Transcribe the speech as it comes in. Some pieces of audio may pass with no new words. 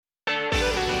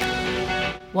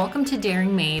Welcome to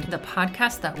Daring Made, the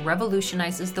podcast that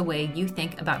revolutionizes the way you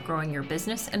think about growing your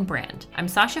business and brand. I'm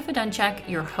Sasha Fedenchek,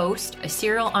 your host, a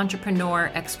serial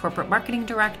entrepreneur, ex-corporate marketing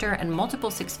director, and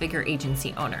multiple six-figure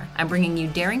agency owner. I'm bringing you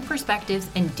daring perspectives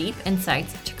and deep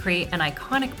insights to create an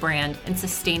iconic brand and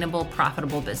sustainable,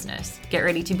 profitable business. Get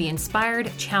ready to be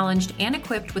inspired, challenged, and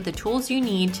equipped with the tools you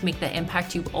need to make the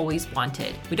impact you've always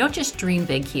wanted. We don't just dream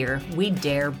big here, we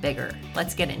dare bigger.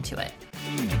 Let's get into it.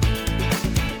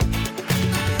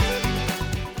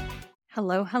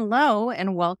 Hello,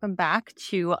 and welcome back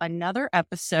to another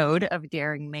episode of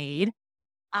Daring Made.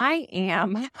 I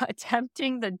am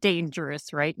attempting the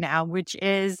dangerous right now, which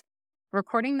is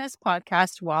recording this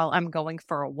podcast while I'm going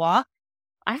for a walk.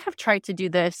 I have tried to do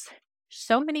this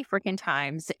so many freaking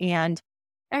times, and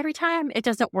every time it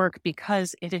doesn't work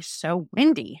because it is so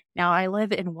windy. Now, I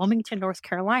live in Wilmington, North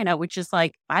Carolina, which is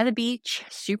like by the beach,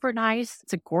 super nice.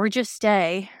 It's a gorgeous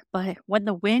day, but when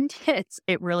the wind hits,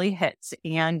 it really hits.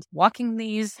 And walking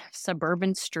these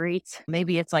suburban streets,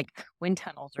 maybe it's like wind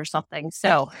tunnels or something.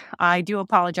 So I do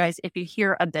apologize if you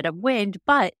hear a bit of wind,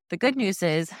 but the good news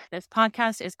is this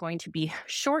podcast is going to be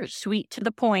short, sweet, to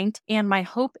the point. And my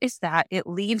hope is that it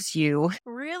leaves you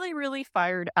really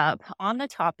fired up on the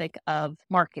topic of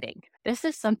marketing. This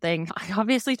is something I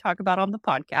obviously talk about on the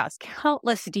podcast,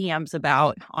 countless DMs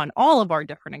about on all of our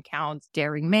different accounts,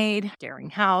 Daring Made, Daring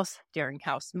House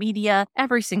Media,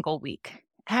 every single week.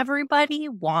 Everybody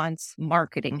wants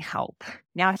marketing help.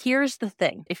 Now, here's the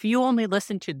thing. If you only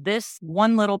listen to this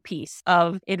one little piece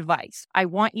of advice, I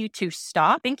want you to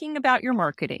stop thinking about your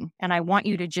marketing and I want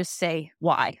you to just say,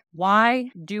 why? Why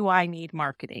do I need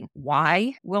marketing?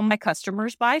 Why will my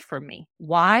customers buy from me?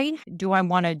 Why do I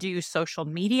want to do social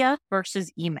media versus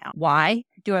email? Why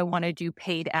do I want to do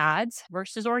paid ads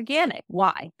versus organic?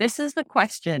 Why? This is the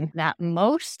question that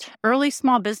most early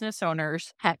small business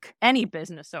owners, heck, any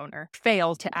business owner,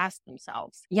 fail to ask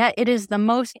themselves. Yet it is the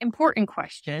most important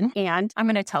question, and I'm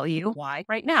going to tell you why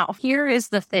right now. Here is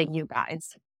the thing, you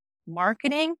guys.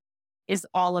 Marketing is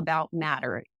all about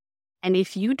mattering. And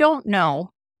if you don't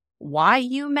know why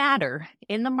you matter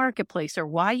in the marketplace or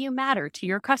why you matter to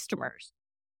your customers,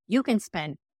 you can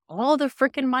spend all the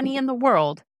freaking money in the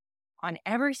world on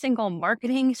every single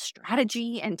marketing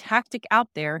strategy and tactic out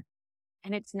there,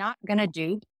 and it's not going to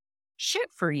do shit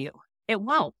for you. It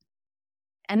won't.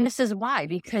 And this is why,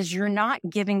 because you're not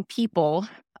giving people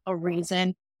a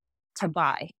reason to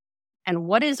buy. And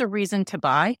what is a reason to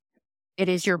buy? It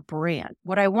is your brand.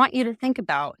 What I want you to think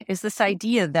about is this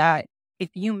idea that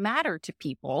if you matter to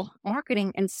people,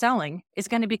 marketing and selling is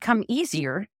going to become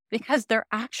easier because they're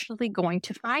actually going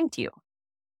to find you.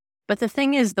 But the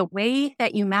thing is, the way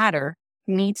that you matter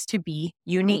needs to be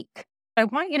unique. I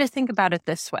want you to think about it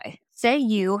this way. Say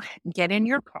you get in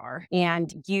your car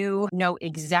and you know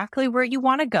exactly where you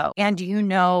want to go and you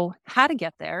know how to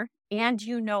get there and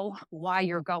you know why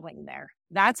you're going there.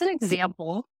 That's an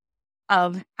example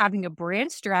of having a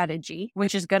brand strategy,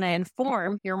 which is going to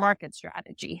inform your market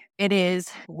strategy. It is,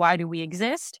 why do we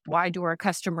exist? Why do our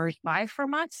customers buy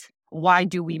from us? Why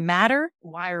do we matter?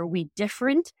 Why are we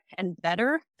different and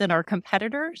better than our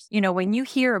competitors? You know, when you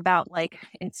hear about like,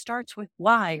 it starts with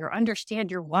why or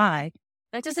understand your why,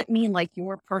 that doesn't mean like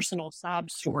your personal sob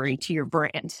story to your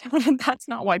brand. That's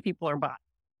not why people are buying.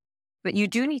 But you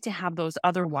do need to have those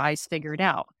other whys figured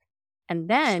out. And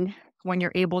then when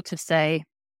you're able to say,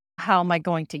 how am I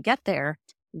going to get there?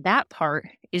 That part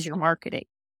is your marketing.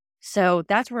 So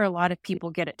that's where a lot of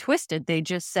people get it twisted. They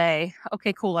just say,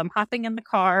 okay, cool. I'm hopping in the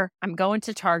car. I'm going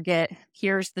to Target.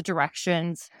 Here's the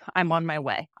directions. I'm on my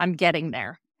way. I'm getting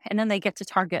there. And then they get to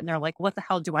Target and they're like, what the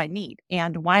hell do I need?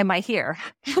 And why am I here?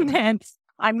 And then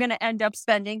I'm going to end up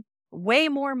spending way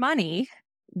more money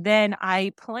than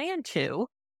I planned to.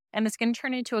 And it's going to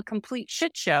turn into a complete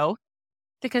shit show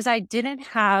because I didn't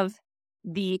have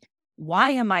the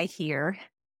why am I here?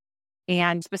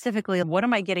 And specifically, what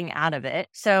am I getting out of it?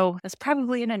 So that's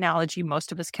probably an analogy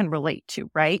most of us can relate to,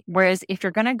 right? Whereas if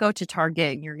you're going to go to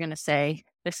Target and you're going to say,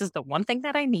 this is the one thing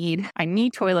that I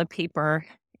need toilet paper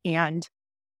and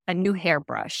a new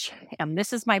hairbrush. And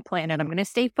this is my plan. And I'm going to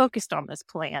stay focused on this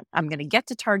plan. I'm going to get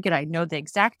to Target. I know the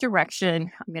exact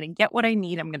direction. I'm going to get what I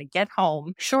need. I'm going to get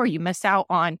home. Sure, you miss out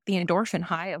on the endorphin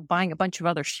high of buying a bunch of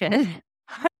other shit.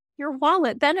 Your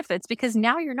wallet benefits because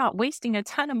now you're not wasting a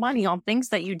ton of money on things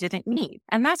that you didn't need.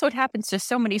 And that's what happens to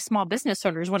so many small business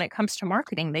owners when it comes to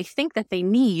marketing. They think that they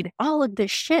need all of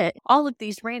this shit, all of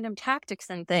these random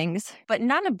tactics and things, but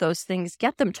none of those things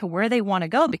get them to where they want to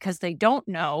go because they don't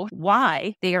know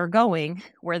why they are going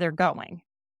where they're going.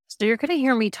 So you're going to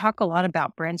hear me talk a lot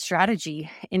about brand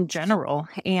strategy in general.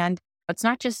 And it's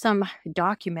not just some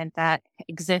document that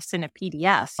exists in a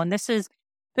PDF. And this is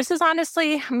This is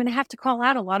honestly, I'm going to have to call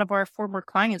out a lot of our former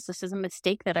clients. This is a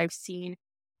mistake that I've seen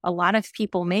a lot of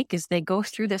people make is they go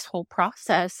through this whole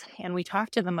process and we talk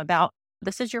to them about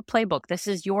this is your playbook. This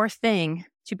is your thing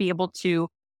to be able to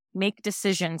make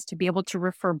decisions, to be able to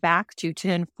refer back to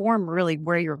inform really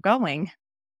where you're going.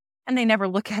 And they never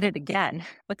look at it again.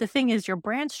 But the thing is, your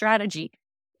brand strategy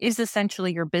is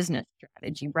essentially your business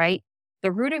strategy, right?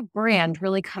 The root of brand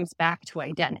really comes back to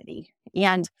identity.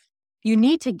 And you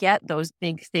need to get those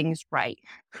big things right.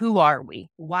 Who are we?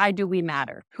 Why do we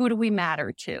matter? Who do we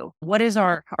matter to? What is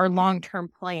our long-term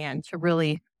plan to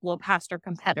really blow past our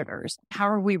competitors? How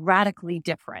are we radically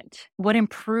different? What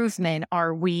improvement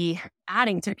are we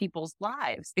adding to people's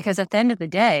lives? Because at the end of the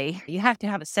day, you have to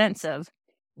have a sense of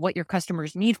what your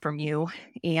customers need from you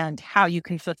and how you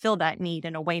can fulfill that need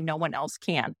in a way no one else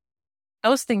can.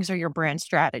 Those things are your brand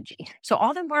strategy. So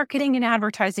all the marketing and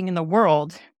advertising in the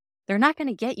world, they're not going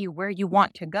to get you where you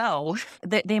want to go.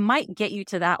 They might get you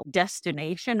to that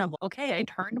destination of, okay, I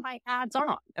turned my ads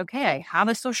on. Okay, I have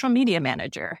a social media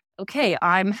manager. Okay,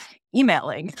 I'm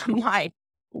emailing my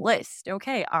list.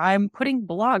 Okay, I'm putting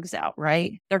blogs out,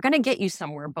 right? They're going to get you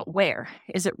somewhere, but where?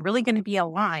 Is it really going to be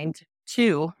aligned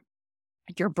to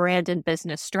your brand and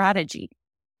business strategy?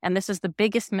 And this is the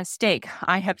biggest mistake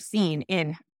I have seen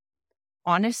in,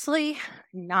 honestly,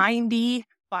 95%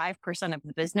 of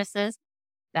the businesses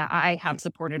that I have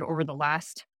supported over the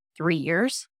last 3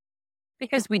 years,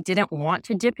 because we didn't want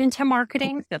to dip into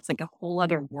marketing. That's like a whole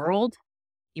other world,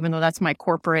 even though that's my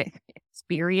corporate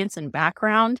experience and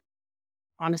background.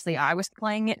 Honestly, I was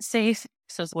playing it safe.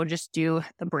 So we'll just do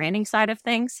the branding side of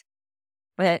things.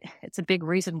 But it's a big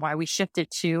reason why we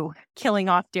shifted to killing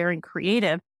off Daring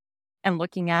Creative and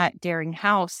looking at Daring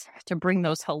House to bring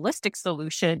those holistic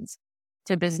solutions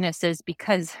to businesses,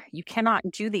 because you cannot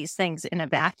do these things in a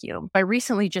vacuum. I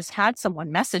recently just had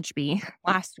someone message me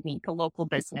last week, a local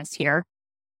business here,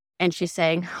 and she's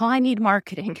saying, oh, I need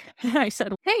marketing. And I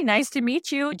said, hey, nice to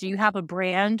meet you. Do you have a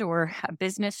brand or a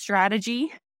business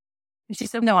strategy? And she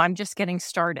said, no, I'm just getting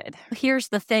started. Here's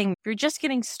the thing. If you're just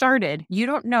getting started, you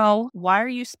don't know why are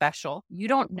you special. You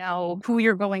don't know who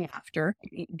you're going after.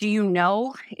 Do you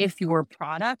know if your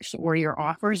products or your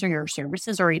offers or your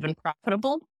services are even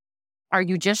profitable? Are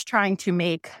you just trying to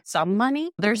make some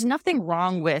money? There's nothing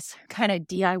wrong with kind of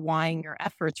DIYing your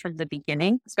efforts from the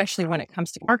beginning, especially when it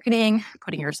comes to marketing,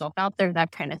 putting yourself out there,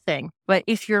 that kind of thing. But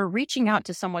if you're reaching out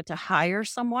to someone to hire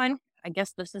someone, I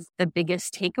guess this is the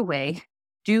biggest takeaway.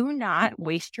 Do not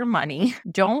waste your money.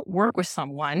 Don't work with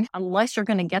someone unless you're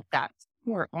going to get that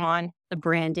support on the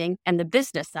branding and the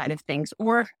business side of things,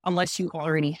 or unless you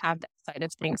already have that side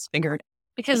of things figured.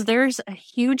 Because there's a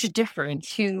huge difference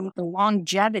to the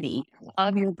longevity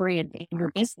of your brand and your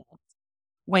business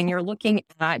when you're looking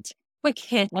at quick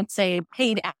hit, let's say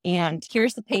paid ad, and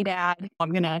here's the paid ad.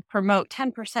 I'm going to promote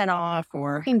 10% off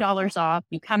or $15 off.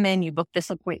 You come in, you book this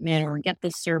appointment or get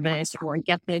this service or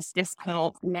get this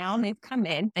discount. Now they've come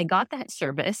in, they got that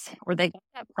service or they got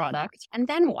that product. And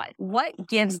then what? What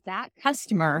gives that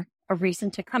customer a reason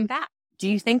to come back? Do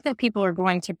you think that people are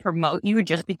going to promote you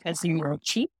just because you were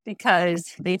cheap,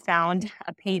 because they found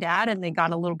a paid ad and they got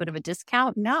a little bit of a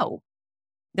discount? No.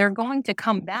 They're going to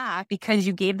come back because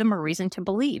you gave them a reason to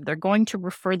believe. They're going to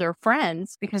refer their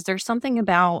friends because there's something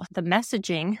about the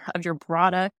messaging of your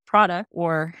product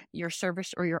or your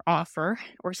service or your offer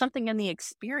or something in the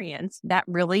experience that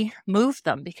really moved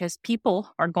them, because people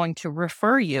are going to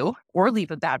refer you or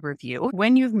leave a bad review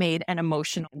when you've made an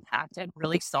emotional impact and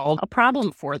really solved a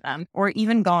problem for them, or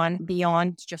even gone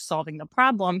beyond just solving the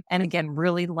problem and again,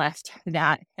 really left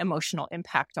that emotional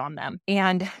impact on them.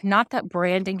 And not that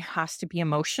branding has to be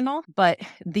emotional, but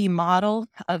the model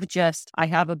of just, I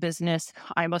have a business,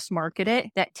 I must market it,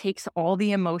 that takes all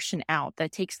the emotion out,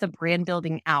 that takes the brand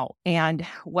building out. And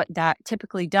what that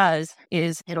typically does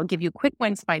is it'll give you quick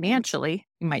wins financially.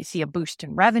 You might see a boost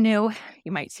in revenue,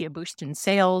 you might see a boost in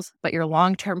sales, but your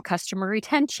long-term customer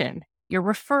retention, your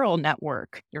referral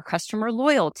network, your customer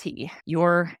loyalty,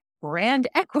 your brand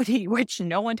equity, which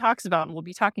no one talks about and we'll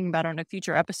be talking about on a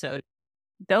future episode,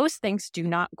 those things do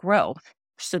not grow.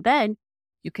 So then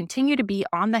you continue to be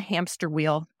on the hamster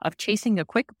wheel of chasing a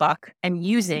quick buck and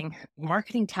using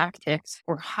marketing tactics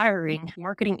or hiring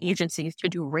marketing agencies to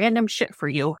do random shit for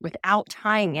you without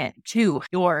tying it to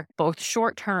your both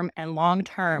short-term and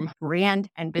long-term brand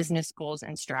and business goals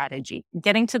and strategy.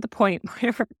 Getting to the point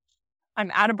where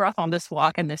I'm out of breath on this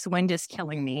walk and this wind is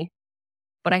killing me.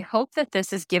 But I hope that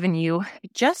this has given you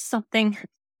just something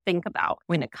think about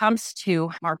when it comes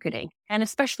to marketing. And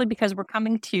especially because we're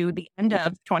coming to the end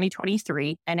of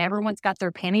 2023 and everyone's got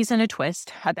their panties in a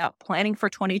twist about planning for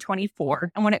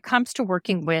 2024. And when it comes to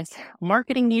working with a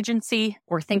marketing agency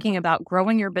or thinking about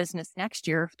growing your business next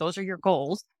year, if those are your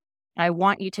goals, I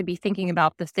want you to be thinking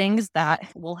about the things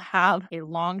that will have a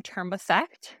long-term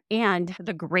effect and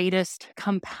the greatest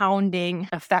compounding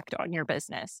effect on your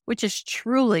business, which is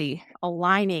truly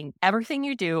aligning everything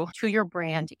you do to your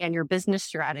brand and your business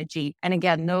strategy. And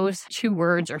again, those 2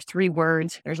 words or 3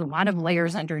 words, there's a lot of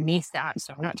layers underneath that.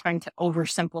 So I'm not trying to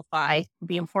oversimplify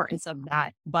the importance of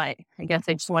that, but I guess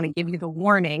I just want to give you the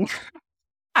warning,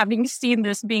 having seen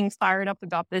this, being fired up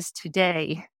about this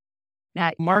today,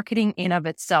 that marketing in of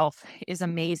itself is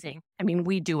amazing. I mean,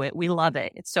 we do it. We love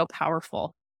it. It's so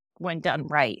powerful when done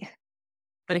right.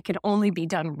 But it can only be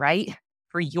done right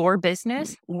for your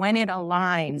business when it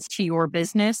aligns to your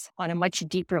business on a much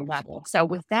deeper level. So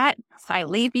with that, I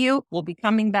leave you. We'll be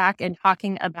coming back and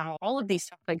talking about all of these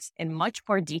topics in much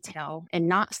more detail and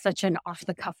not such an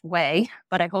off-the-cuff way.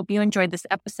 But I hope you enjoyed this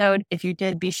episode. If you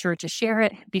did, be sure to share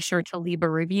it. Be sure to leave a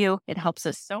review. It helps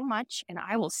us so much. And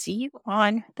I will see you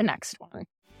on the next one.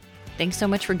 Thanks so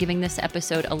much for giving this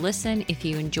episode a listen. If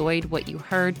you enjoyed what you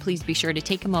heard, please be sure to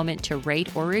take a moment to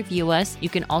rate or review us. You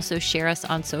can also share us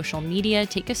on social media.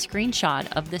 Take a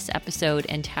screenshot of this episode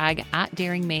and tag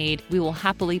 @DaringMade. We will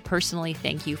happily personally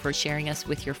thank you for sharing us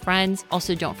with your friends.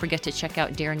 Also, don't forget to check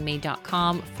out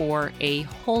daringmade.com for a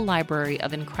whole library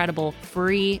of incredible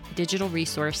free digital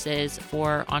resources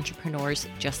for entrepreneurs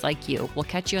just like you. We'll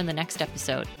catch you in the next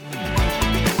episode.